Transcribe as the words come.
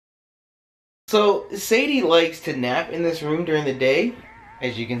So Sadie likes to nap in this room during the day,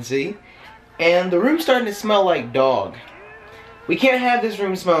 as you can see, and the room's starting to smell like dog. We can't have this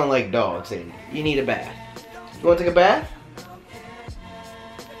room smelling like dog, Sadie. You need a bath. You want to take a bath?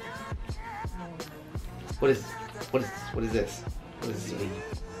 What is this? What is this, Sadie?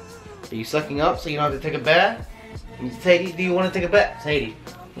 Are you sucking up so you don't have to take a bath? Sadie, do you want to take a bath? Sadie,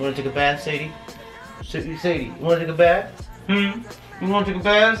 you want to take a bath, Sadie? Sadie, you want to take a bath? You want to take a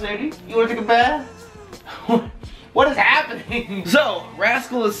bath, Sadie? You want to take a bath? What is happening? So,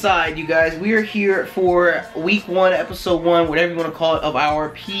 rascal aside, you guys, we are here for week 1, episode 1, whatever you want to call it, of our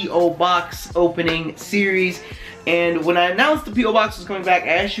P.O. Box opening series. And when I announced the P.O. Box was coming back, I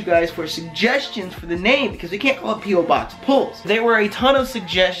asked you guys for suggestions for the name because we can't call it P.O. Box Pulls. There were a ton of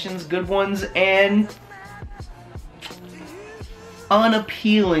suggestions, good ones and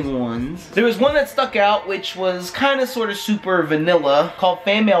unappealing ones. There was one that stuck out, which was kind of sort of super vanilla, called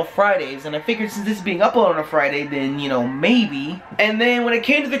Fan Mail Fridays, and I figured since this is being uploaded on a Friday, then, you know, maybe. And then when it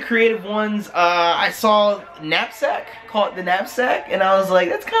came to the creative ones, I saw Knapsack, called the Knapsack, and I was like,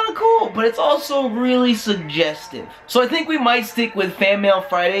 that's kind of cool, but it's also really suggestive. So I think we might stick with Fan Mail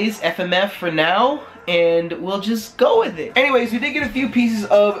Fridays, FMF, for now, and we'll just go with it. Anyways, we did get a few pieces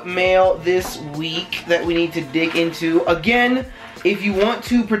of mail this week that we need to dig into. Again, if you want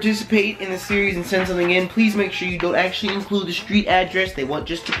to participate in the series and send something in, please make sure you don't actually include the street address. They want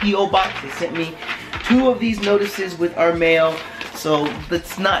just the P.O. Box. They sent me 2 of these notices with our mail, so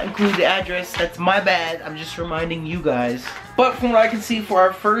let's not include the address. That's my bad. I'm just reminding you guys. But from what I can see, for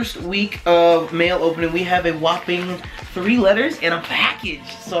our first week of mail opening, we have a whopping 3 letters and a package.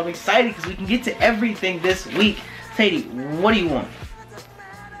 So I'm excited because we can get to everything this week. Sadie, what do you want?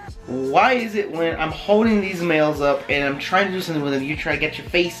 Why is it when I'm holding these mails up and I'm trying to do something with them, you try to get your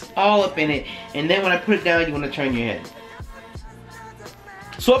face all up in it, and then when I put it down, you want to turn your head?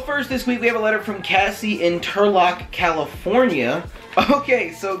 So up first this week, we have a letter from Cassie in Turlock, California.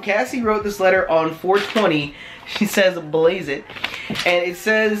 Okay, so Cassie wrote this letter on 4/20. She says, blaze it. And it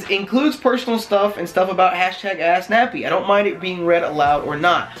says, includes personal stuff and stuff about hashtag Ask Nappy. I don't mind it being read aloud or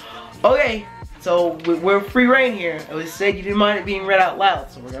not. Okay. So we're free reign here. It was said you didn't mind it being read out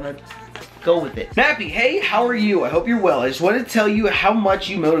loud, so we're gonna go with it. Nappy, hey, how are you? I hope you're well. I just wanted to tell you how much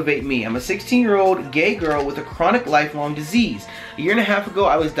you motivate me. I'm a 16-year-old gay girl with a chronic lifelong disease. A year and a half ago,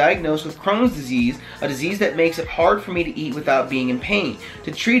 I was diagnosed with Crohn's disease, a disease that makes it hard for me to eat without being in pain.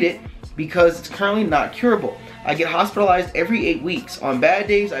 To treat it, because it's currently not curable. I get hospitalized every 8 weeks. On bad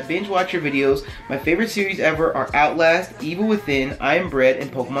days, I binge watch your videos. My favorite series ever are Outlast, Evil Within, I Am Bread,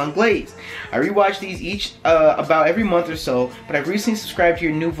 and Pokemon Glaze. I rewatch these each about every month or so, but I've recently subscribed to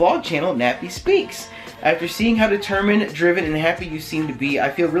your new vlog channel, Nappy Speaks. After seeing how determined, driven, and happy you seem to be, I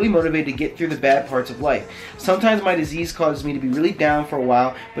feel really motivated to get through the bad parts of life. Sometimes my disease causes me to be really down for a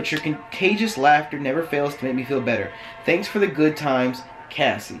while, but your contagious laughter never fails to make me feel better. Thanks for the good times,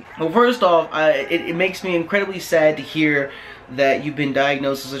 Cassie. Well, first off, it makes me incredibly sad to hear that you've been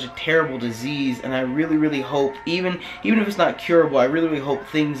diagnosed with such a terrible disease, and I really hope, even if it's not curable, I really hope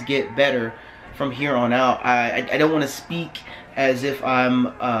things get better from here on out. I don't want to speak as if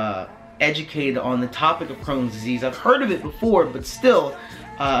I'm educated on the topic of Crohn's disease. I've heard of it before, but still,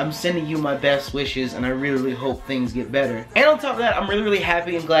 I'm sending you my best wishes, and I really hope things get better. And on top of that, I'm really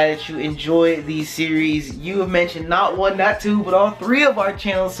happy and glad that you enjoy these series. You have mentioned not 1, not 2, but all 3 of our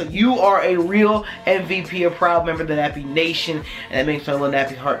channels, so you are a real MVP, a proud member of the Nappy Nation, and that makes my little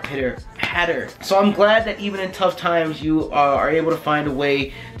Nappy heart pitter-patter. So I'm glad that even in tough times, you are able to find a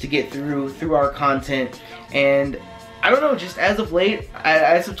way to get through our content. And I don't know, just as of late,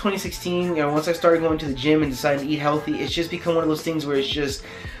 as of 2016, you know, once I started going to the gym and deciding to eat healthy, it's just become one of those things where it's just,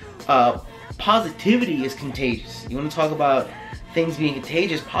 positivity is contagious. You want to talk about things being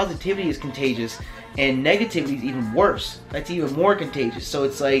contagious, positivity is contagious, and negativity is even worse. That's even more contagious. So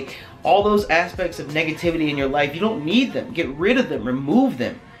it's like, all those aspects of negativity in your life, you don't need them. Get rid of them, remove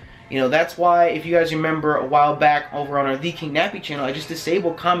them. You know, that's why, if you guys remember a while back over on our The King Nappy channel, I just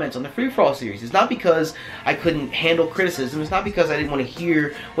disabled comments on the Free For All series. It's not because I couldn't handle criticism. It's not because I didn't want to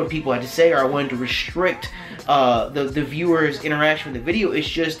hear what people had to say or I wanted to restrict the viewers' interaction with the video. It's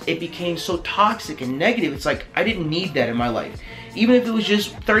just, it became so toxic and negative. It's like, I didn't need that in my life. Even if it was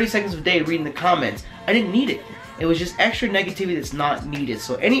just 30 seconds of a day reading the comments, I didn't need it. It was just extra negativity that's not needed.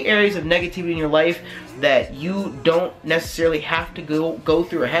 So any areas of negativity in your life that you don't necessarily have to go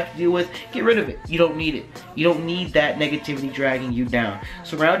through or have to deal with, get rid of it. You don't need it. You don't need that negativity dragging you down.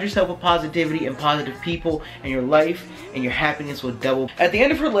 Surround yourself with positivity and positive people, and your life and your happiness will double. At the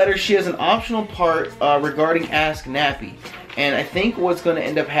end of her letter, she has an optional part regarding Ask Nappy. And I think what's going to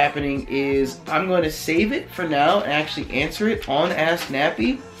end up happening is I'm going to save it for now and actually answer it on Ask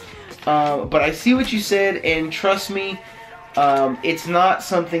Nappy. But I see what you said, and trust me, it's not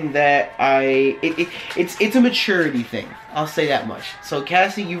something that it's a maturity thing. I'll say that much. So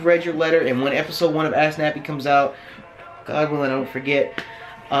Cassie, you've read your letter, and when episode 1 of Ask Nappy comes out, God willing, I don't forget,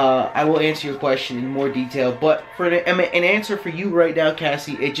 I will answer your question in more detail. But for an answer for you right now,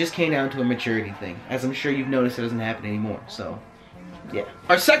 Cassie, it just came down to a maturity thing. As I'm sure you've noticed, it doesn't happen anymore. So, yeah.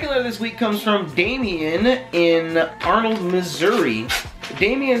 Our second letter this week comes from Damien in Arnold, Missouri.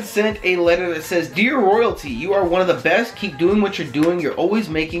 Damien sent a letter that says, "Dear Royalty, you are one of the best. Keep doing what you're doing. You're always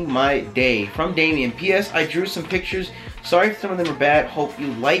making my day." From Damien. P.S. I drew some pictures. Sorry if some of them are bad. Hope you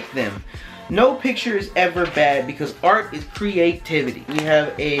like them. No picture is ever bad because art is creativity. We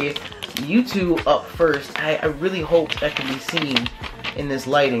have a YouTube up first. I really hope that can be seen in this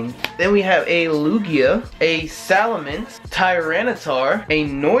lighting. Then we have a Lugia, a Salamence, Tyranitar, a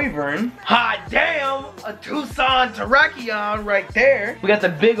Noivern, hot damn, a Tucson Terrakion right there. We got the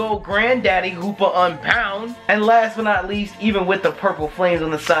big old granddaddy Hoopa Unbound. And last but not least, even with the purple flames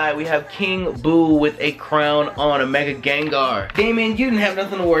on the side, we have King Boo with a crown on, a Mega Gengar. Damien, you didn't have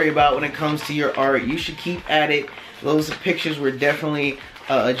nothing to worry about when it comes to your art. You should keep at it. Those pictures were definitely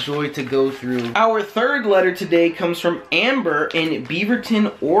a joy to go through. Our third letter today comes from Amber in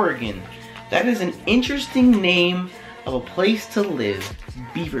Beaverton, Oregon. That is an interesting name of a place to live,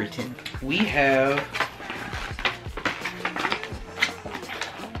 Beaverton. We have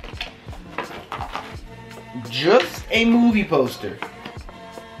just a movie poster.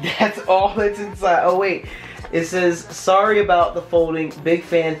 That's all that's inside. Oh wait, it says, "Sorry about the folding. Big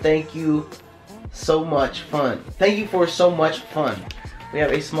fan. Thank you so much fun. Thank you for so much fun." We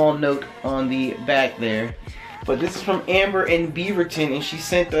have a small note on the back there. But this is from Amber in Beaverton, and she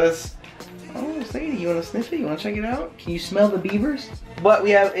sent us, oh, Sadie, you want to sniff it? You want to check it out? Can you smell the beavers? But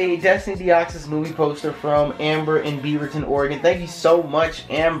we have a Destiny Deoxys movie poster from Amber in Beaverton, Oregon. Thank you so much,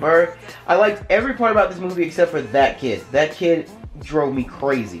 Amber. I liked every part about this movie except for that kid. That kid drove me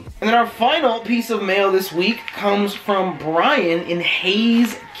crazy. And then our final piece of mail this week comes from Brian in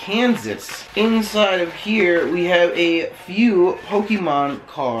Hayes, Kansas. Inside of here we have a few Pokemon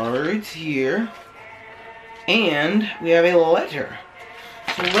cards here, and we have a letter.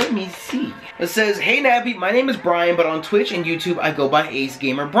 So let me see. It says, "Hey Nappy, my name is Brian, but on Twitch and YouTube I go by Ace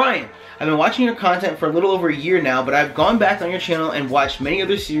Gamer Brian. I've been watching your content for a little over a year now, but I've gone back on your channel and watched many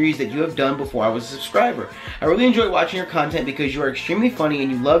other series that you have done before I was a subscriber. I really enjoy watching your content because you are extremely funny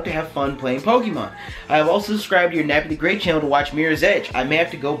and you love to have fun playing Pokemon. I have also subscribed to your Nappy the Great channel to watch Mirror's Edge. I may have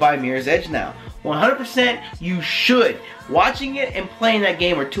to go buy Mirror's Edge now. 100% you should. Watching it and playing that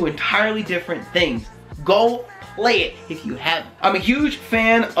game are two entirely different things. Go play it if you haven't. I'm a huge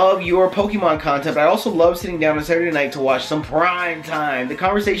fan of your Pokemon content, but I also love sitting down on Saturday night to watch some prime time. The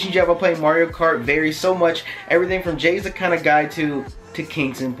conversations you have about playing Mario Kart vary so much. Everything from Jay's the kind of guy to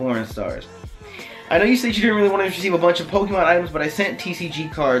kinks and porn stars. I know you said you didn't really want to receive a bunch of Pokemon items, but I sent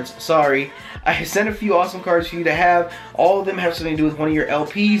TCG cards. Sorry. I sent a few awesome cards for you to have. All of them have something to do with one of your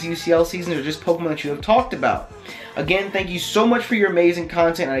LPs, UCL seasons, or just Pokemon that you have talked about. Again, thank you so much for your amazing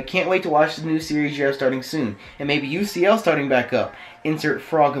content, and I can't wait to watch the new series you have starting soon. And maybe UCL starting back up. Insert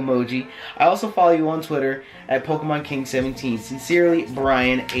frog emoji. I also follow you on Twitter at PokemonKing17. Sincerely,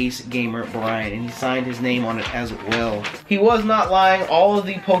 Brian, Ace Gamer Brian. And he signed his name on it as well. He was not lying. All of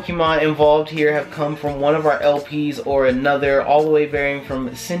the Pokemon involved here have come from one of our LPs or another, all the way varying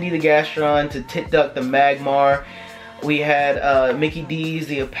from Cindy the Gastron to Titduck the Magmar. We had Mickey D's,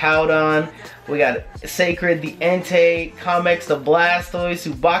 the Apoudon. We got Sacred, the Entei, Comex, the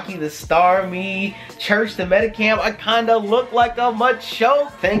Blastoise, Tsubaki, the Starmie, Church, the Metacamp. I kinda look like a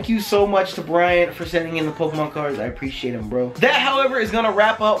Machoke. Thank you so much to Brian for sending in the Pokemon cards. I appreciate him, bro. That, however, is gonna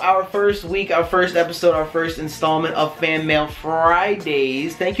wrap up our first week, our first episode, our first installment of Fan Mail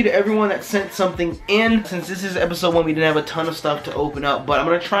Fridays. Thank you to everyone that sent something in. Since this is episode 1, we didn't have a ton of stuff to open up, but I'm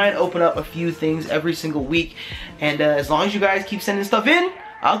gonna try and open up a few things every single week. And as long as you guys keep sending stuff in,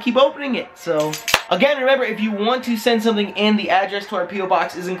 I'll keep opening it. So, again, remember, if you want to send something in, the address to our P.O.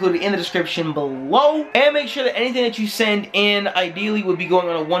 Box is included in the description below. And make sure that anything that you send in, ideally, would be going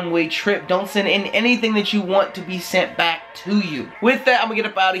on a one-way trip. Don't send in anything that you want to be sent back to you. With that, I'm gonna get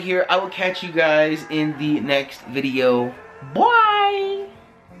up out of here. I will catch you guys in the next video. Bye!